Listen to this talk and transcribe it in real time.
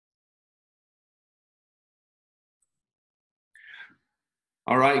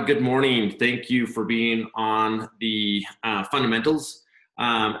All right, good morning. Thank you for being on the fundamentals.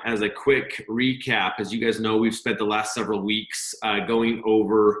 As a quick recap, as you guys know, we've spent the last several weeks going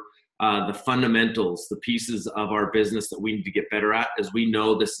over the fundamentals, the pieces of our business that we need to get better at. As we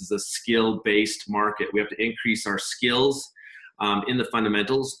know, this is a skill-based market. We have to increase our skills in the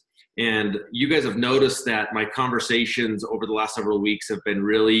fundamentals. And you guys have noticed that my conversations over the last several weeks have been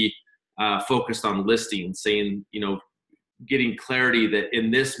really focused on listings, saying, getting clarity that in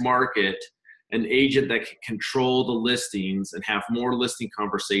this market, an agent that can control the listings and have more listing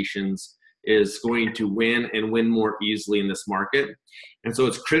conversations is going to win and win more easily in this market. And so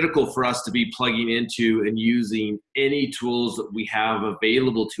it's critical for us to be plugging into and using any tools that we have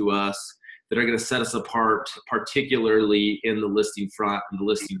available to us that are going to set us apart, particularly in the listing front and the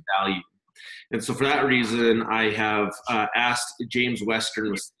listing value. And so for that reason, I have asked James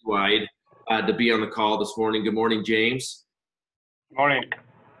Western with Citywide to be on the call this morning. Good morning, James. Morning.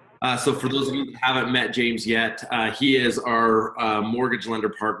 So for those of you who haven't met James yet, he is our mortgage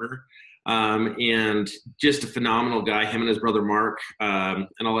lender partner and just a phenomenal guy, him and his brother Mark. And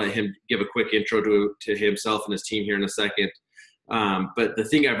I'll let him give a quick intro to himself and his team here in a second. But the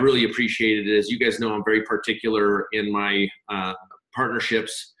thing I've really appreciated is, you guys know I'm very particular in my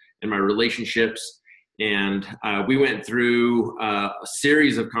partnerships and my relationships. And we went through a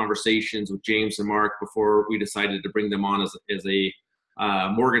series of conversations with James and Mark before we decided to bring them on as a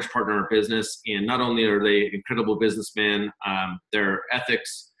mortgage partner in our business. And not only are they incredible businessmen, their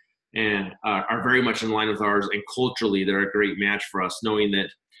ethics and are very much in line with ours, and culturally they're a great match for us, knowing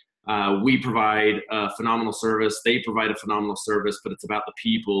that we provide a phenomenal service, they provide a phenomenal service, but it's about the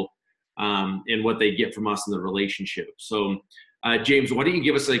people and what they get from us in the relationship. So James, why don't you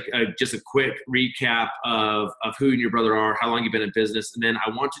give us just a quick recap of who you and your brother are, how long you've been in business, and then I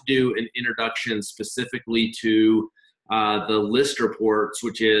want to do an introduction specifically to the List Reports,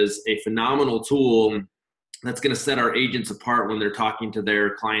 which is a phenomenal tool that's going to set our agents apart when they're talking to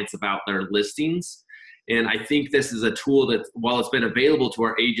their clients about their listings. And I think this is a tool that, while it's been available to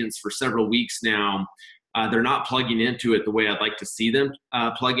our agents for several weeks now, they're not plugging into it the way I'd like to see them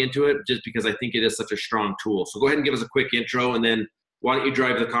plug into it, just because I think it is such a strong tool. So go ahead and give us a quick intro, and then why don't you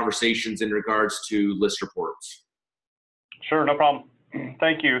drive the conversations in regards to List Reports? Sure, no problem.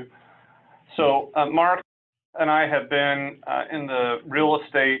 Thank you. So Mark and I have been in the real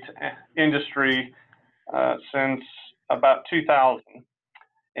estate industry since about 2000.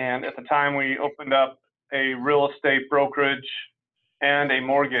 And at the time, we opened up a real estate brokerage and a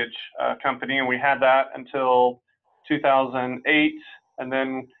mortgage company, and we had that until 2008. And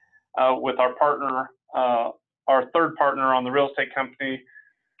then with our partner, our third partner on the real estate company,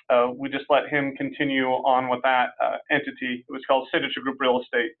 we just let him continue on with that entity. It was called Signature Group Real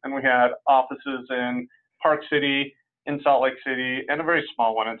Estate, and we had offices in Park City, in Salt Lake City, and a very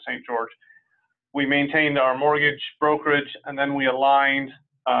small one in St. George. We maintained our mortgage brokerage, and then we aligned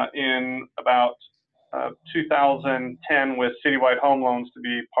in about 2010 with Citywide Home Loans to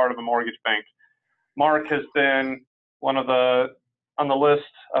be part of the mortgage bank. Mark has been on the list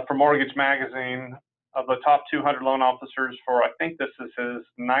for Mortgage Magazine of the top 200 loan officers for, I think this is his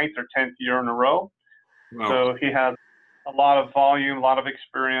 9th or 10th year in a row. Wow. So he has a lot of volume, a lot of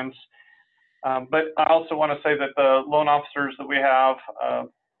experience. But I also want to say that the loan officers that we have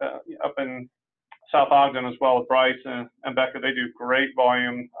up in South Ogden, as well as Bryce and Becca, they do great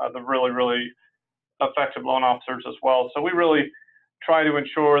volume. They're really, really effective loan officers as well. So we really try to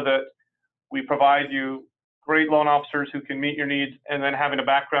ensure that we provide you great loan officers who can meet your needs. And then, having a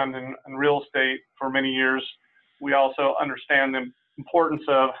background in real estate for many years, we also understand the importance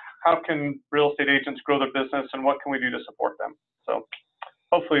of how can real estate agents grow their business and what can we do to support them. So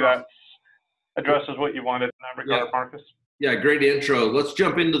hopefully that addresses what you wanted in that regard, yeah. Marcus. Yeah, great intro. Let's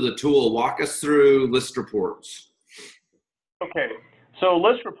jump into the tool. Walk us through List Reports. Okay. So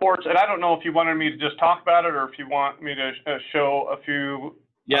List Reports, and I don't know if you wanted me to just talk about it or if you want me to show a few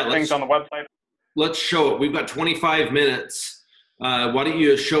things on the website. Let's show it. We've got 25 minutes. Why don't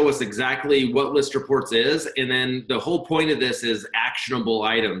you show us exactly what List Reports is? And then the whole point of this is actionable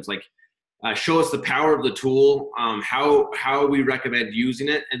items. Like show us the power of the tool, how we recommend using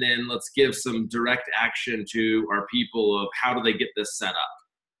it, and then let's give some direct action to our people of how do they get this set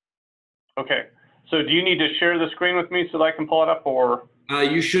up. Okay. So do you need to share the screen with me so that I can pull it up, or?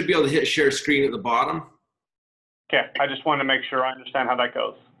 You should be able to hit share screen at the bottom. Okay, I just wanted to make sure I understand how that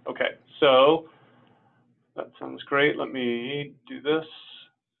goes. Okay, so that sounds great. Let me do this,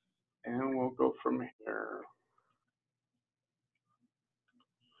 and we'll go from here.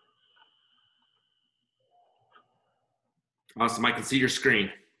 Awesome, I can see your screen.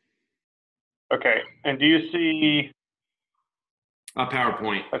 Okay, and do you see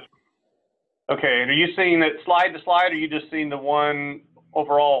PowerPoint. Okay, and are you seeing it slide to slide, or are you just seeing the one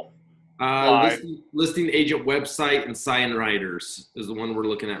overall slide? Listing agent website and sign writers is the one we're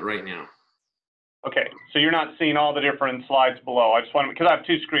looking at right now. Okay, so you're not seeing all the different slides below. I just want to, because I have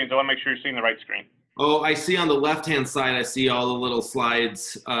two screens, I want to make sure you're seeing the right screen. Oh, I see on the left-hand side, I see all the little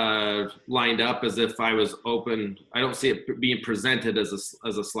slides lined up as if I was open. I don't see it being presented as a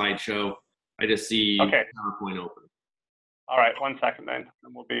slideshow. I just see PowerPoint open. All right, 1 second then,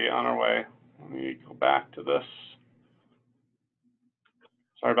 and we'll be on our way. Let me go back to this.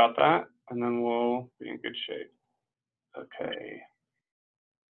 Sorry about that, and then we'll be in good shape. Okay.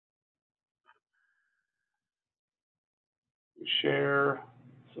 Share,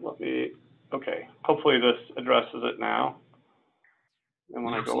 so let me, okay, hopefully this addresses it now. And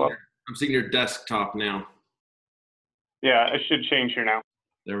when I go up. I'm seeing your desktop now. Yeah, it should change here now.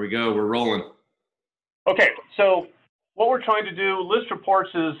 There we go, we're rolling. Okay, so what we're trying to do, List Reports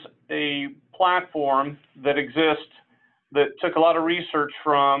is a platform that exists that took a lot of research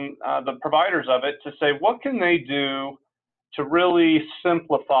from the providers of it to say, what can they do to really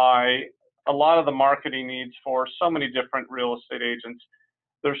simplify a lot of the marketing needs for so many different real estate agents.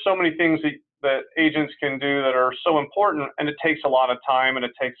 There's so many things that agents can do that are so important, and it takes a lot of time and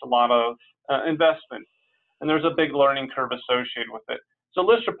it takes a lot of investment. And there's a big learning curve associated with it. So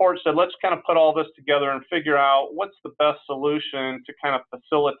List Report said, let's kind of put all this together and figure out what's the best solution to kind of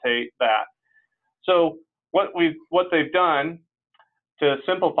facilitate that. So what they've done to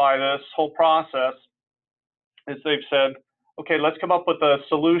simplify this whole process is they've said, okay, let's come up with a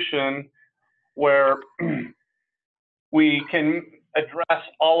solution where we can address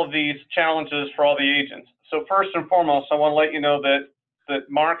all of these challenges for all the agents. So first and foremost, I want to let you know that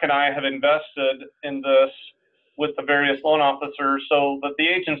Mark and I have invested in this with the various loan officers so that the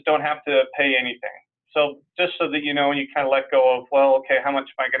agents don't have to pay anything. So just so that you know, you kind of let go of, well, okay, how much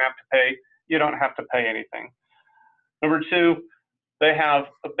am I going to have to pay? You don't have to pay anything. Number two, they have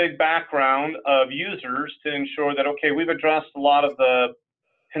a big background of users to ensure that, okay, we've addressed a lot of the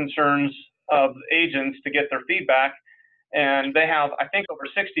concerns of agents to get their feedback. And they have, I think, over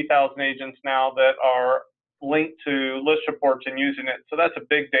 60,000 agents now that are linked to List Reports and using it. So that's a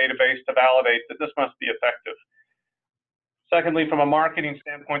big database to validate that this must be effective. Secondly, from a marketing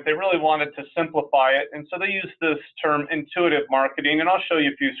standpoint, they really wanted to simplify it. And so they use this term intuitive marketing. And I'll show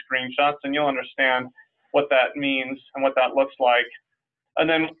you a few screenshots and you'll understand what that means and what that looks like. And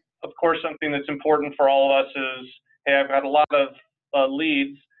then, of course, something that's important for all of us is, hey, I've got a lot of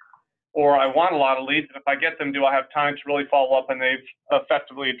leads, or I want a lot of leads. And if I get them, do I have time to really follow up? And they've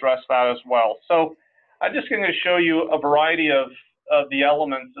effectively addressed that as well. So I'm just going to show you a variety of the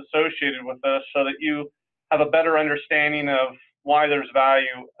elements associated with this so that you have a better understanding of why there's value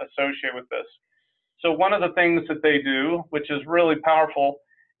associated with this. So one of the things that they do, which is really powerful,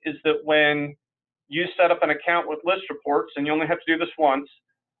 is that when you set up an account with List Reports, and you only have to do this once,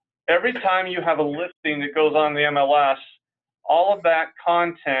 every time you have a listing that goes on the MLS, all of that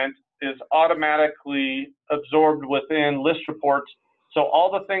content is automatically absorbed within List Reports. So all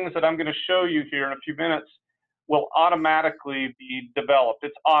the things that I'm going to show you here in a few minutes will automatically be developed.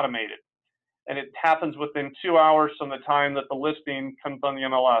 It's automated. And it happens within 2 hours from the time that the listing comes on the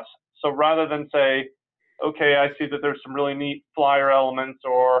MLS. So rather than say, okay, I see that there's some really neat flyer elements,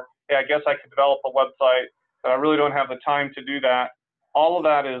 or hey, I guess I could develop a website, but I really don't have the time to do that. All of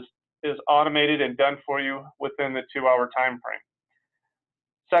that is automated and done for you within the 2 hour time frame.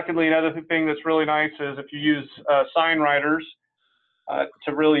 Secondly, another thing that's really nice is if you use sign writers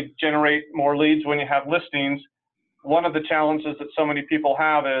to really generate more leads when you have listings, one of the challenges that so many people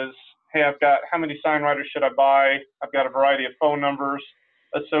have is, hey, I've got, how many sign writers should I buy? I've got a variety of phone numbers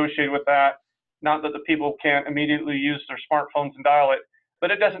associated with that. Not that the people can't immediately use their smartphones and dial it,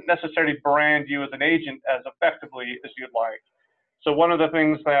 but it doesn't necessarily brand you as an agent as effectively as you'd like. So one of the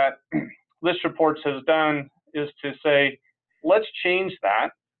things that List Reports has done is to say, let's change that.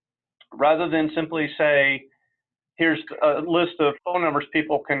 Rather than simply say, here's a list of phone numbers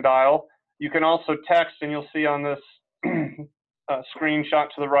people can dial, you can also text, and you'll see on this screenshot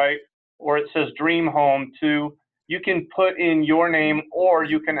to the right, where it says Dream Home, to, you can put in your name, or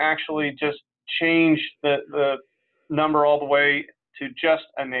you can actually just change the number all the way to just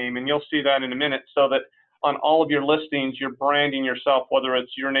a name. And you'll see that in a minute, so that on all of your listings, you're branding yourself, whether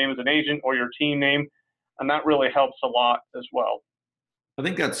it's your name as an agent or your team name. And that really helps a lot as well. I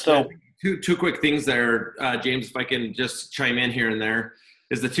think that's so. Two quick things there, James, if I can just chime in here and there,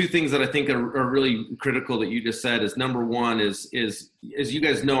 is the two things that I think are really critical that you just said is, number one is as you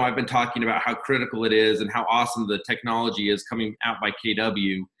guys know, I've been talking about how critical it is and how awesome the technology is coming out by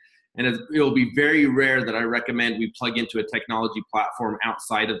KW. And it'll be very rare that I recommend we plug into a technology platform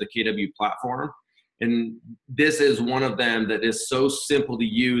outside of the KW platform. And this is one of them that is so simple to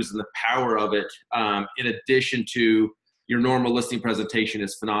use, and the power of it, in addition to your normal listing presentation,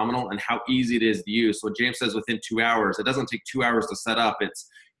 is phenomenal, and how easy it is to use. So James says within 2 hours, it doesn't take 2 hours to set up. It's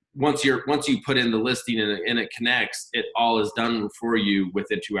once you put in the listing and it connects, it all is done for you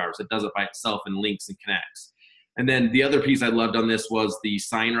within 2 hours. It does it by itself and links and connects. And then the other piece I loved on this was the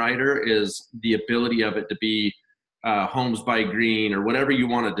sign writer, is the ability of it to be Homes by Green or whatever you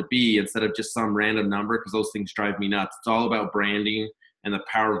want it to be, instead of just some random number, because those things drive me nuts. It's all about branding and the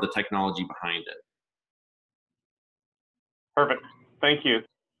power of the technology behind it. Perfect. Thank you.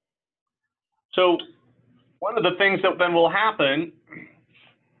 So one of the things that then will happen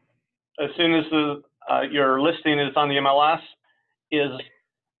as soon as your listing is on the MLS is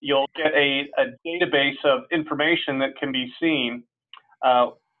you'll get a database of information that can be seen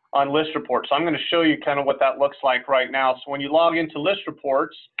on List Reports. So I'm going to show you kind of what that looks like right now. So when you log into List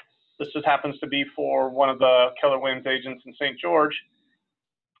Reports, this just happens to be for one of the Keller Williams agents in St. George,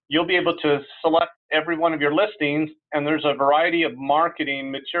 you'll be able to select every one of your listings, and there's a variety of marketing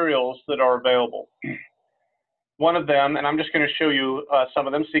materials that are available. One of them, and I'm just going to show you some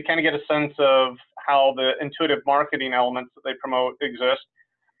of them so you kind of get a sense of how the intuitive marketing elements that they promote exist.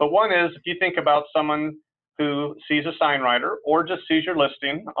 But one is, if you think about someone who sees a sign writer or just sees your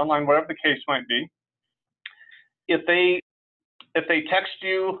listing online, whatever the case might be, if they text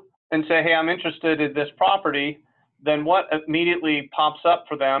you and say, hey, I'm interested in this property, then what immediately pops up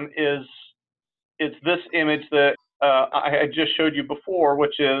for them is it's this image that I just showed you before,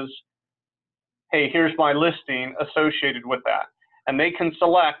 which is, hey, here's my listing associated with that. And they can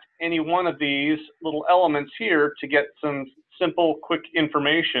select any one of these little elements here to get some simple, quick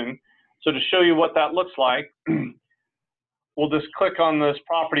information. So to show you what that looks like, we'll just click on this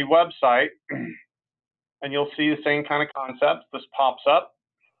property website, and you'll see the same kind of concept. This pops up.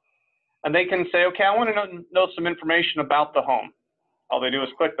 And they can say, okay, I want to know some information about the home. All they do is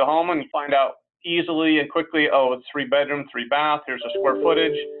click the home and find out easily and quickly, oh, it's 3-bedroom, 3-bath, here's the square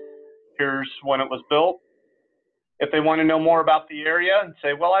footage, here's when it was built. If they want to know more about the area and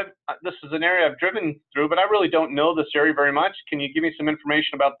say, well, this is an area I've driven through, but I really don't know this area very much. Can you give me some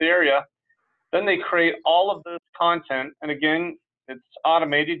information about the area? Then they create all of this content. And again, it's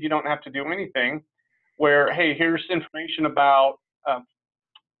automated. You don't have to do anything, where, hey, here's information about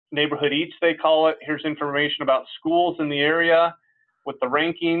neighborhood eats, they call it. Here's information about schools in the area with the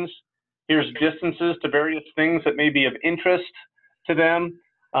rankings. Here's distances to various things that may be of interest to them.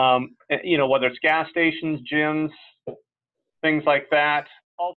 You know, whether it's gas stations, gyms, things like that,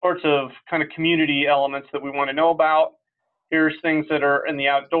 all sorts of kind of community elements that we want to know about. Here's things that are in the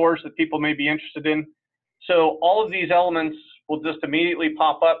outdoors that people may be interested in. So all of these elements will just immediately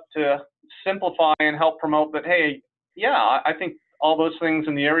pop up to simplify and help promote that, hey, yeah, I think all those things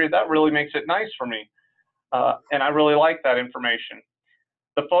in the area, that really makes it nice for me. And I really like that information.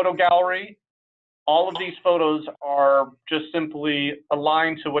 The photo gallery, all of these photos are just simply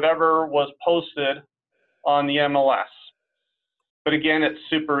aligned to whatever was posted on the MLS. But again, it's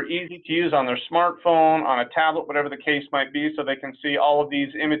super easy to use on their smartphone, on a tablet, whatever the case might be, so they can see all of these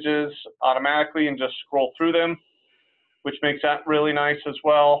images automatically and just scroll through them, which makes that really nice as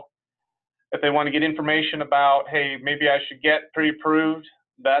well. If they want to get information about, hey, maybe I should get pre-approved,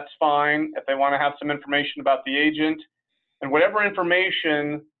 that's fine. If they want to have some information about the agent, and whatever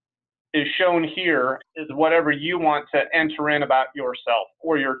information is shown here is whatever you want to enter in about yourself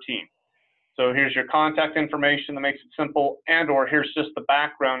or your team. So here's your contact information that makes it simple, and or here's just the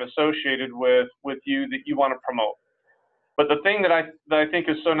background associated with you that you want to promote. But the thing that I think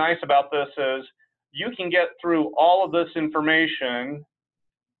is so nice about this is you can get through all of this information,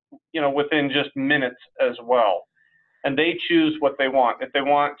 you know, within just minutes as well. And they choose what they want. If they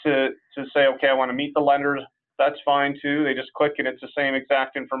want to say, okay, I want to meet the lenders, that's fine too. They just click and it's the same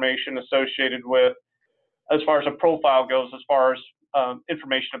exact information associated with, as far as a profile goes, as far as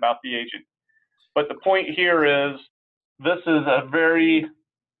information about the agent. But the point here is this is a very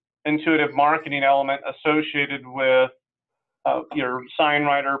intuitive marketing element associated with your sign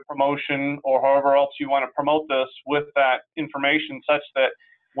writer promotion or however else you want to promote this with that information, such that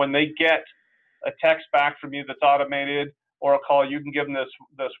when they get a text back from you that's automated or a call, you can give them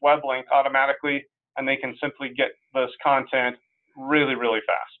this web link automatically, and they can simply get this content really, really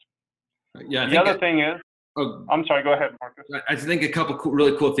fast. Yeah. The other thing is, I'm sorry, go ahead, Marcus. I think a couple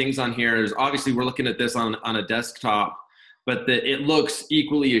really cool things on here is, obviously we're looking at this on a desktop, but it looks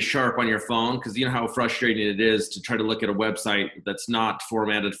equally as sharp on your phone, because you know how frustrating it is to try to look at a website that's not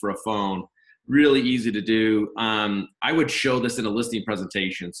formatted for a phone. really easy to do. I would show this in a listing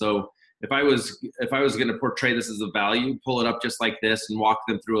presentation. So if I was going to portray this as a value, pull it up just like this and walk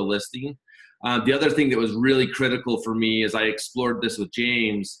them through a listing. The other thing that was really critical for me as I explored this with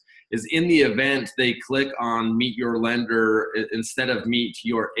James is in the event they click on meet your lender instead of meet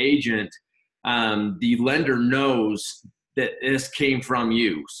your agent, the lender knows that this came from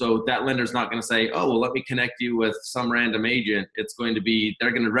you. So that lender's not going to say, oh, well, let me connect you with some random agent. It's going to be,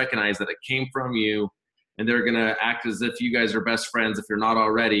 they're going to recognize that it came from you, and they're going to act as if you guys are best friends if you're not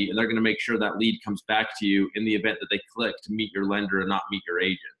already, and they're going to make sure that lead comes back to you in the event that they click to meet your lender and not meet your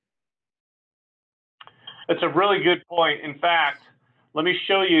agent. That's a really good point. In fact, let me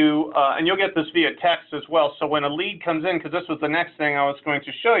show you, and you'll get this via text as well. So when a lead comes in, because this was the next thing I was going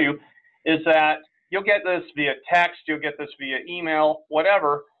to show you, is that you'll get this via text, you'll get this via email,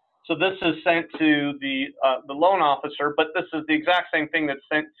 whatever. So this is sent to the loan officer, but this is the exact same thing that's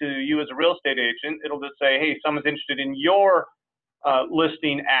sent to you as a real estate agent. It'll just say, hey, someone's interested in your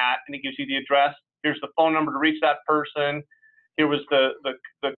listing at, and it gives you the address. Here's the phone number to reach that person. Here was the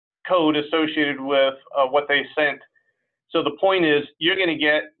code associated with what they sent. So the point is, you're going to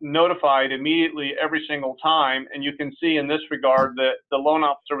get notified immediately every single time, and you can see in this regard that the loan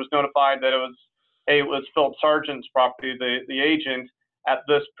officer was notified that it was Philip Sargent's property, the agent, at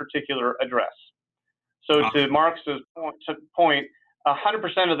this particular address. So to Mark's point,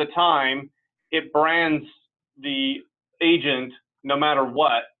 100% of the time, it brands the agent no matter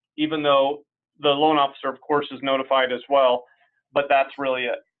what, even though the loan officer, of course, is notified as well, but that's really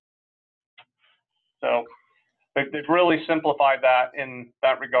it. So they've really simplified that in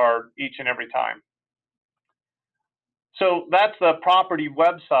that regard each and every time. So that's the property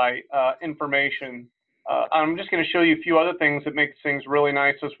website information. I'm just going to show you a few other things that make things really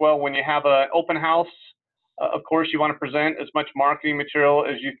nice as well. When you have an open house, of course, you want to present as much marketing material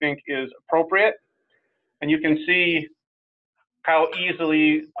as you think is appropriate. And you can see how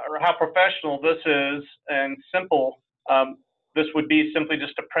easily or how professional this is and simple. This would be simply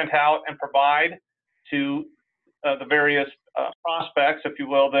just to print out and provide to the various prospects, if you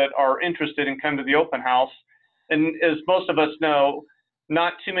will, that are interested in coming to the open house. And as most of us know,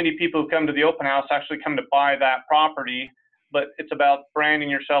 not too many people who come to the open house actually come to buy that property, but it's about branding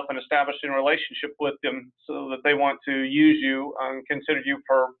yourself and establishing a relationship with them so that they want to use you and consider you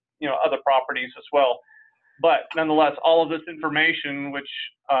for other properties as well. But nonetheless, all of this information, which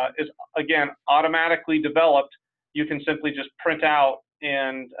is again automatically developed, you can simply just print out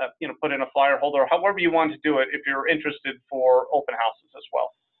and put in a flyer holder, however you want to do it if you're interested for open houses as well.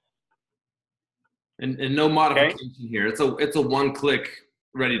 And no modification here. It's a one-click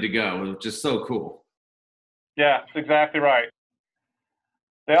ready to go, which is so cool. Yeah, that's exactly right.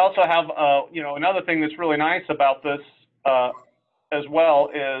 They also have another thing that's really nice about this as well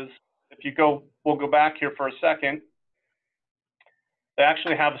is if you go, we'll go back here for a second. They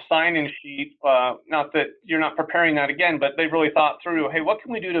actually have a sign-in sheet. Not that you're not preparing that again, but they really thought through, hey, what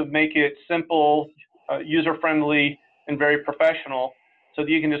can we do to make it simple, user-friendly, and very professional so that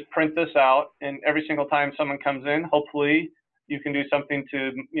you can just print this out, and every single time someone comes in, hopefully you can do something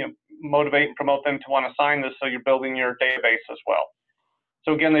to motivate and promote them to want to sign this so you're building your database as well.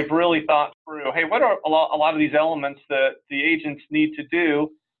 So again, they've really thought through, hey, what are a lot of these elements that the agents need to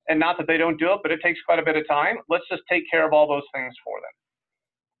do? And not that they don't do it, but it takes quite a bit of time. Let's just take care of all those things for them.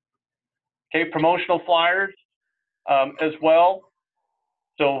 Okay, promotional flyers as well.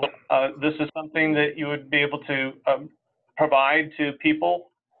 So this is something that you would be able to provide to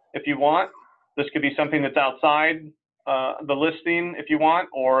people if you want. This could be something that's outside the listing if you want,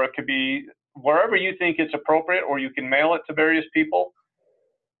 or it could be wherever you think it's appropriate, or you can mail it to various people.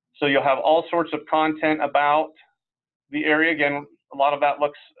 So you'll have all sorts of content about the area. Again, a lot of that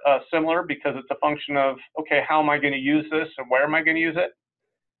looks similar because it's a function of, okay, how am I going to use this and where am I going to use it?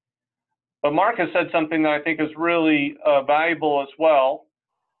 But Mark has said something that I think is really valuable as well.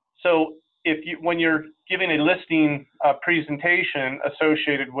 So when you're giving a listing presentation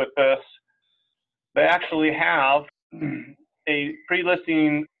associated with this, they actually have a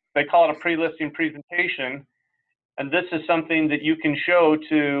pre-listing, they call it a pre-listing presentation. And this is something that you can show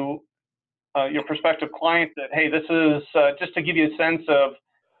to your prospective client that, hey, this is just to give you a sense of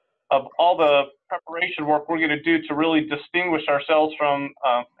all the preparation work we're going to do to really distinguish ourselves from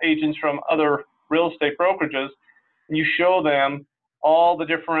agents from other real estate brokerages. And you show them all the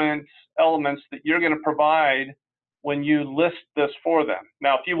different elements that you're going to provide when you list this for them.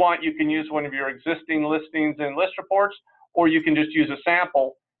 Now, if you want, you can use one of your existing listings and list reports, or you can just use a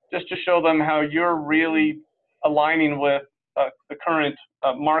sample just to show them how you're really aligning with the current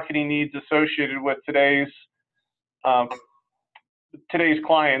marketing needs associated with today's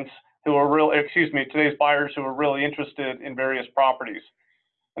clients today's buyers who are really interested in various properties.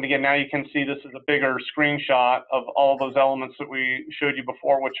 And again, now you can see this is a bigger screenshot of all those elements that we showed you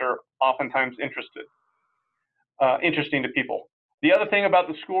before, which are oftentimes interesting to people. The other thing about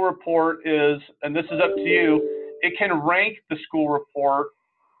the school report is, and this is up to you, it can rank the school report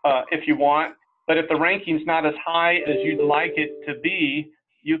if you want, but if the ranking's not as high as you'd like it to be,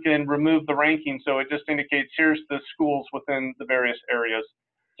 you can remove the ranking. So it just indicates here's the schools within the various areas.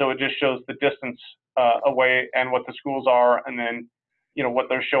 So it just shows the distance away and what the schools are, and then what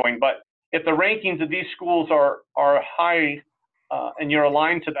they're showing. But if the rankings of these schools are high and you're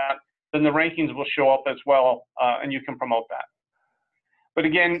aligned to that, then the rankings will show up as well, and you can promote that. But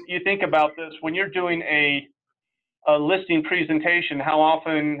again, you think about this, when you're doing a listing presentation, how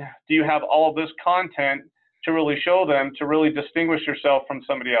often do you have all of this content to really show them, to really distinguish yourself from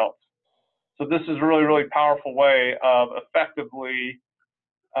somebody else? So this is a really, really powerful way of effectively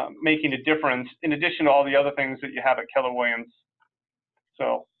making a difference, in addition to all the other things that you have at Keller Williams.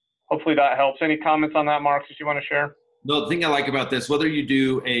 So hopefully that helps. Any comments on that, Marcus, you want to share? No, the thing I like about this, whether you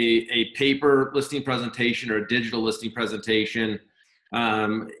do a paper listing presentation or a digital listing presentation,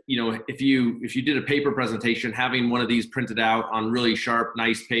 if you did a paper presentation, having one of these printed out on really sharp,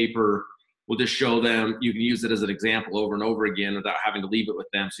 nice paper will just show them. You can use it as an example over and over again without having to leave it with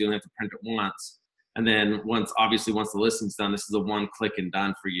them, so you don't have to print it once. And then once the listing's done, this is a one click and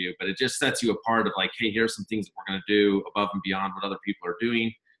done for you. But it just sets you apart of like, hey, here's some things that we're going to do above and beyond what other people are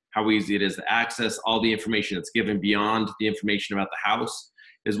doing, how easy it is to access. All the information that's given beyond the information about the house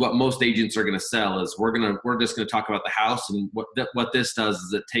is what most agents are going to sell. Is we're just going to talk about the house, and what this does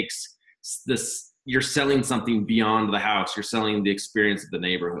is it takes this. You're selling something beyond the house. You're selling the experience of the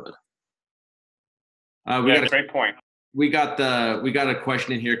neighborhood. Great point. We got a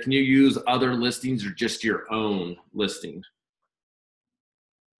question in here. Can you use other listings or just your own listing?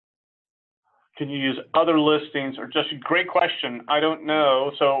 Can you use other listings or just, great question. I don't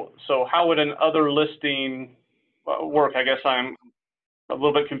know. So how would an other listing work? I guess I'm a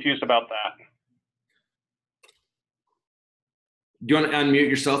little bit confused about that. Do you want to unmute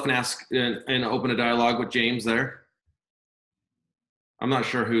yourself and ask and open a dialogue with James there? I'm not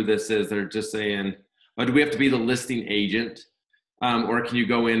sure who this is. They're just saying, do we have to be the listing agent? Or can you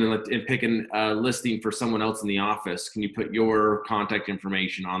go in and pick a listing for someone else in the office? Can you put your contact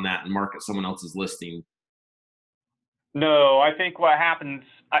information on that and market someone else's listing? No, I think what happens,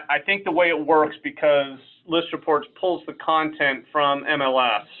 I think the way it works, because List Reports pulls the content from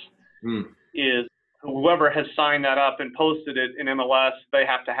MLS, is whoever has signed that up and posted it in MLS, they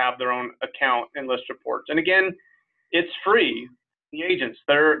have to have their own account in List Reports. And again, it's free. The agents,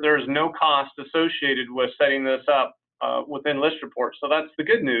 there's no cost associated with setting this up within List Reports. So that's the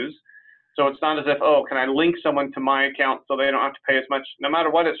good news. So it's not as if, oh, can I link someone to my account so they don't have to pay as much? No matter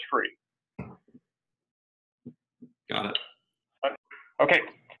what, it's free. Got it. Okay.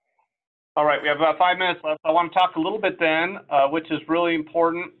 All right, we have about 5 minutes left. I want to talk a little bit then, which is really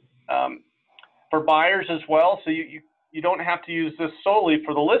important for buyers as well. So you don't have to use this solely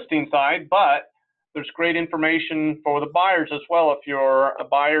for the listing side, but there's great information for the buyers as well. If you're a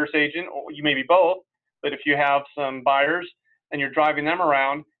buyer's agent, or you may be both, but if you have some buyers and you're driving them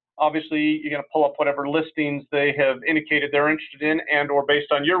around, obviously you're going to pull up whatever listings they have indicated they're interested in, and or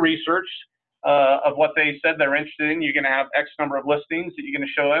based on your research of what they said they're interested in, you're going to have X number of listings that you're going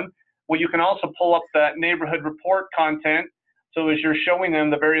to show them. Well, you can also pull up that neighborhood report content. So as you're showing them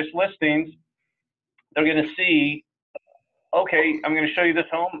the various listings, they're going to see, okay, I'm going to show you this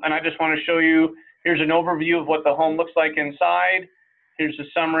home, and I just want to show you, here's an overview of what the home looks like inside. Here's a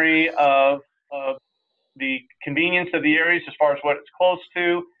summary of the convenience of the areas as far as what it's close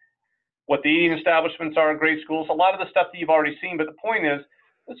to, what the eating establishments are, great schools, a lot of the stuff that you've already seen. But the point is,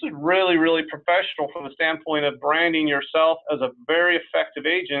 this is really, really professional from the standpoint of branding yourself as a very effective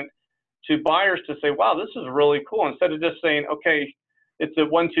agent to buyers to say, wow, this is really cool. Instead of just saying, okay, it's at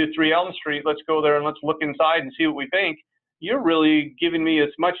 123 Elm Street, let's go there and let's look inside and see what we think. You're really giving me as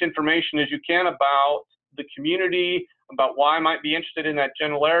much information as you can about the community, about why I might be interested in that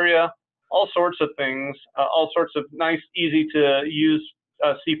general area, all sorts of things, all sorts of nice, easy to use,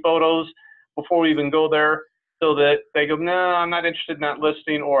 see photos before we even go there, so that they go, no, I'm not interested in that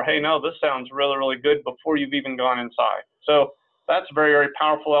listing, or hey, no, this sounds really, really good before you've even gone inside. So that's a very, very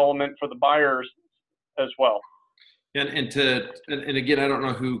powerful element for the buyers as well. And again, I don't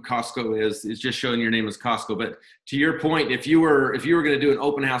know who Costco is. It's just showing your name as Costco. But to your point, if you were going to do an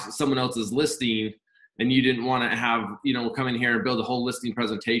open house at someone else's listing, and you didn't want to have, come in here and build a whole listing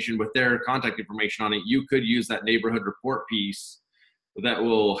presentation with their contact information on it, you could use that neighborhood report piece that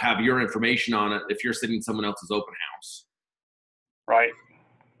will have your information on it if you're sitting in someone else's open house. Right.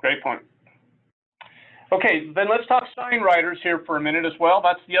 Great point. Okay, then let's talk sign writers here for a minute as well.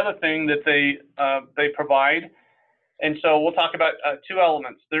 That's the other thing that they provide. And so we'll talk about two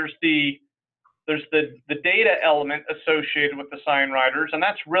elements. There's the data element associated with the sign writers, and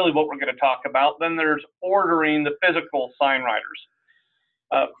that's really what we're going to talk about. Then there's ordering the physical sign writers.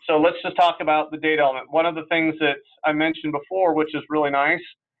 So let's just talk about the data element. One of the things that I mentioned before, which is really nice,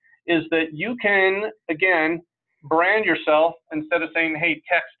 is that you can, again, brand yourself instead of saying, hey,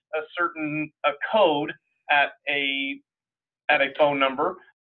 text a code at a phone number.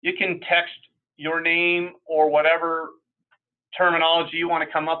 You can text your name or whatever terminology you want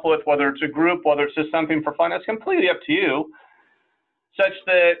to come up with, whether it's a group, whether it's just something for fun. It's completely up to you, such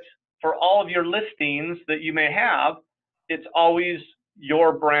that for all of your listings that you may have, it's always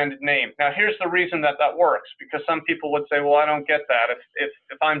your branded name. Now, here's the reason that works, because some people would say, well, I don't get that.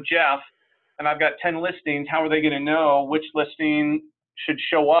 If I'm Jeff and I've got 10 listings, how are they going to know which listing should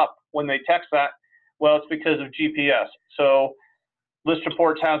show up when they text that? Well, it's because of GPS. So List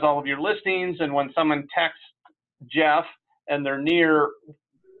Reports has all of your listings, and when someone texts Jeff and they're near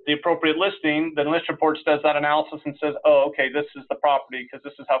the appropriate listing, then List Reports does that analysis and says, oh, okay, this is the property because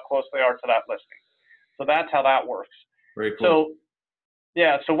this is how close they are to that listing. So that's how that works. Very cool. So,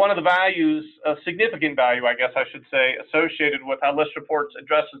 yeah, so one of the values, a significant value, I guess I should say, associated with how List Reports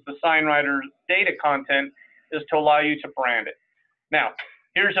addresses the sign writer's data content is to allow you to brand it. Now,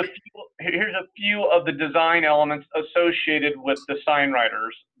 here's a few of the design elements associated with the sign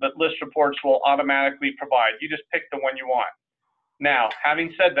writers that List Reports will automatically provide. You just pick the one you want. Now,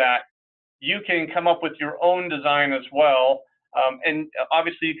 having said that, you can come up with your own design as well. And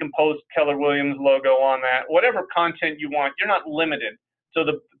obviously you can post Keller Williams logo on that, whatever content you want. You're not limited. So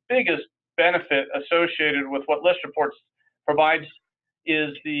the biggest benefit associated with what List Reports provides is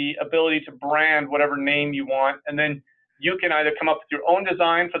the ability to brand whatever name you want. And then you can either come up with your own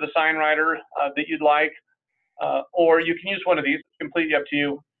design for the sign writer that you'd like, or you can use one of these. It's completely up to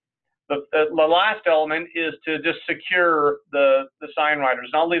you. The last element is to just secure the sign writers.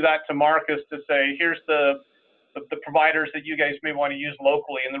 And I'll leave that to Marcus to say, here's the providers that you guys may want to use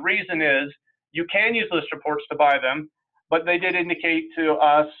locally. And the reason is you can use List Reports to buy them, but they did indicate to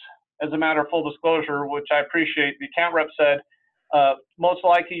us, as a matter of full disclosure, which I appreciate, the account rep said, most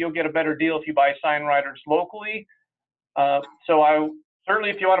likely you'll get a better deal if you buy sign writers locally. So certainly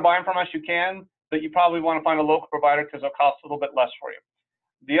if you want to buy them from us, you can, but you probably want to find a local provider because they'll cost a little bit less for you.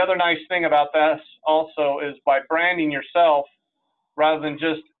 The other nice thing about this also is by branding yourself, rather than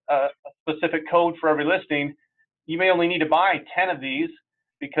just a specific code for every listing, you may only need to buy 10 of these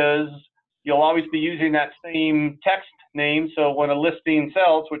because you'll always be using that same text name. So when a listing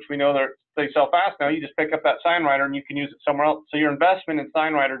sells, which we know they sell fast now, you just pick up that sign writer and you can use it somewhere else. So your investment in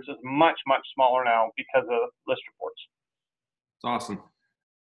sign writers is much, much smaller now because of List Reports. It's awesome.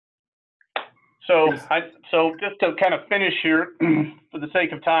 So, so just to kind of finish here, for the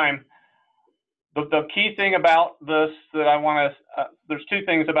sake of time, the key thing about this that I want to, there's two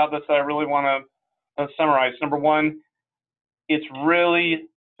things about this that I really want to summarize. Number one, it's really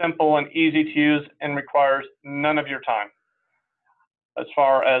simple and easy to use and requires none of your time as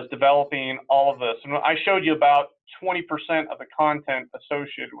far as developing all of this. And I showed you about 20% of the content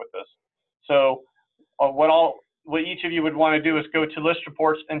associated with this. So what each of you would want to do is go to List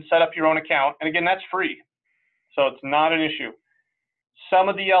Reports and set up your own account. And again, that's free. So it's not an issue. Some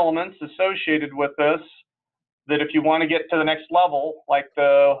of the elements associated with this that if you want to get to the next level, like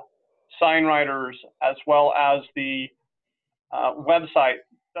the sign writers as well as the website,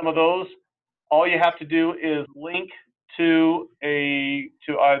 some of those, all you have to do is link to a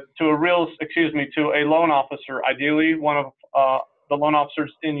loan officer, ideally one of the loan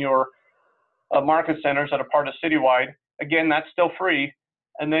officers in your market centers that are part of Citywide. Again, that's still free,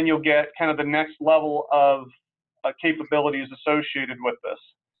 and then you'll get kind of the next level of capabilities associated with this.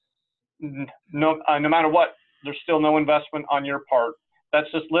 No matter what, there's still no investment on your part.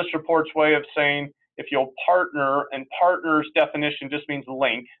 That's just List Reports' way of saying if you'll partner, and partner's definition just means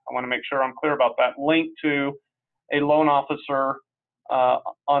link. I want to make sure I'm clear about that. Link to a loan officer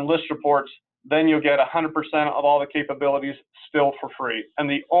on List Reports, then you'll get 100% of all the capabilities still for free. And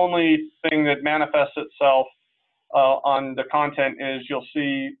the only thing that manifests itself on the content is you'll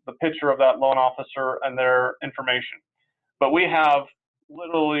see the picture of that loan officer and their information. But we have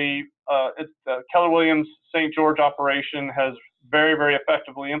literally, the Keller Williams St. George operation has very, very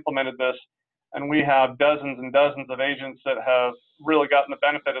effectively implemented this. And we have dozens and dozens of agents that have really gotten the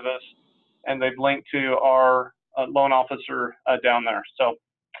benefit of this, and they've linked to our loan officer down there. So,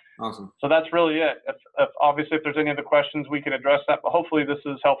 awesome. So that's really it. Obviously, if there's any other questions, we can address that. But hopefully, this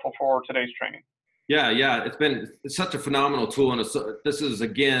is helpful for today's training. Yeah. It's such a phenomenal tool. And this is,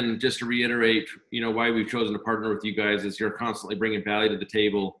 again, just to reiterate, why we've chosen to partner with you guys is you're constantly bringing value to the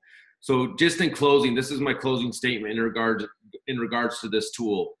table. So just in closing, this is my closing statement in regards to this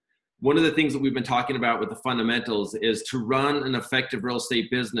tool. One of the things that we've been talking about with the fundamentals is to run an effective real estate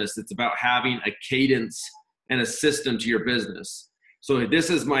business. It's about having a cadence and a system to your business. So this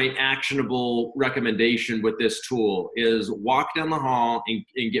is my actionable recommendation with this tool is walk down the hall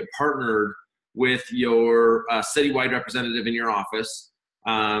and get partnered with your citywide representative in your office.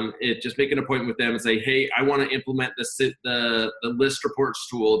 Just make an appointment with them and say, hey, I want to implement the list reports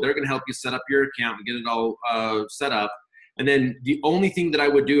tool. They're going to help you set up your account and get it all set up. And then the only thing that I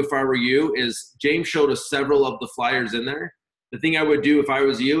would do if I were you is James showed us several of the flyers in there. The thing I would do if I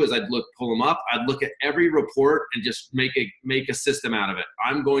was you is pull them up. I'd look at every report and just make a system out of it.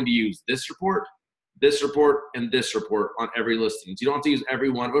 I'm going to use this report, and this report on every listing. You don't have to use every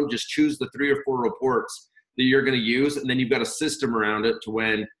one of them. Just choose the 3 or 4 reports that you're going to use, and then you've got a system around it to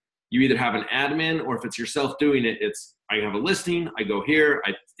when you either have an admin or if it's yourself doing it, it's I have a listing, I go here,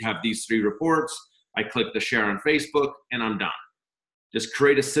 I have these 3 reports, I click the share on Facebook, and I'm done. Just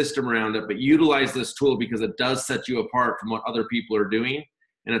create a system around it, but utilize this tool because it does set you apart from what other people are doing,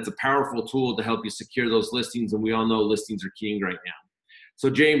 and it's a powerful tool to help you secure those listings, and we all know listings are king right now. So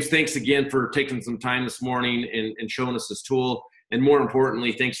James, thanks again for taking some time this morning and showing us this tool. And more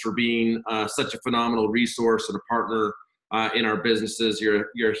importantly, thanks for being such a phenomenal resource and a partner in our businesses.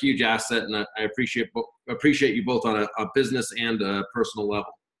 You're a huge asset, and I appreciate you both on a business and a personal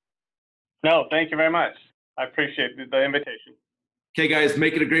level. No, thank you very much. I appreciate the invitation. Okay, guys,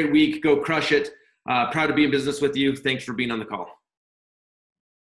 make it a great week. Go crush it. Proud to be in business with you. Thanks for being on the call.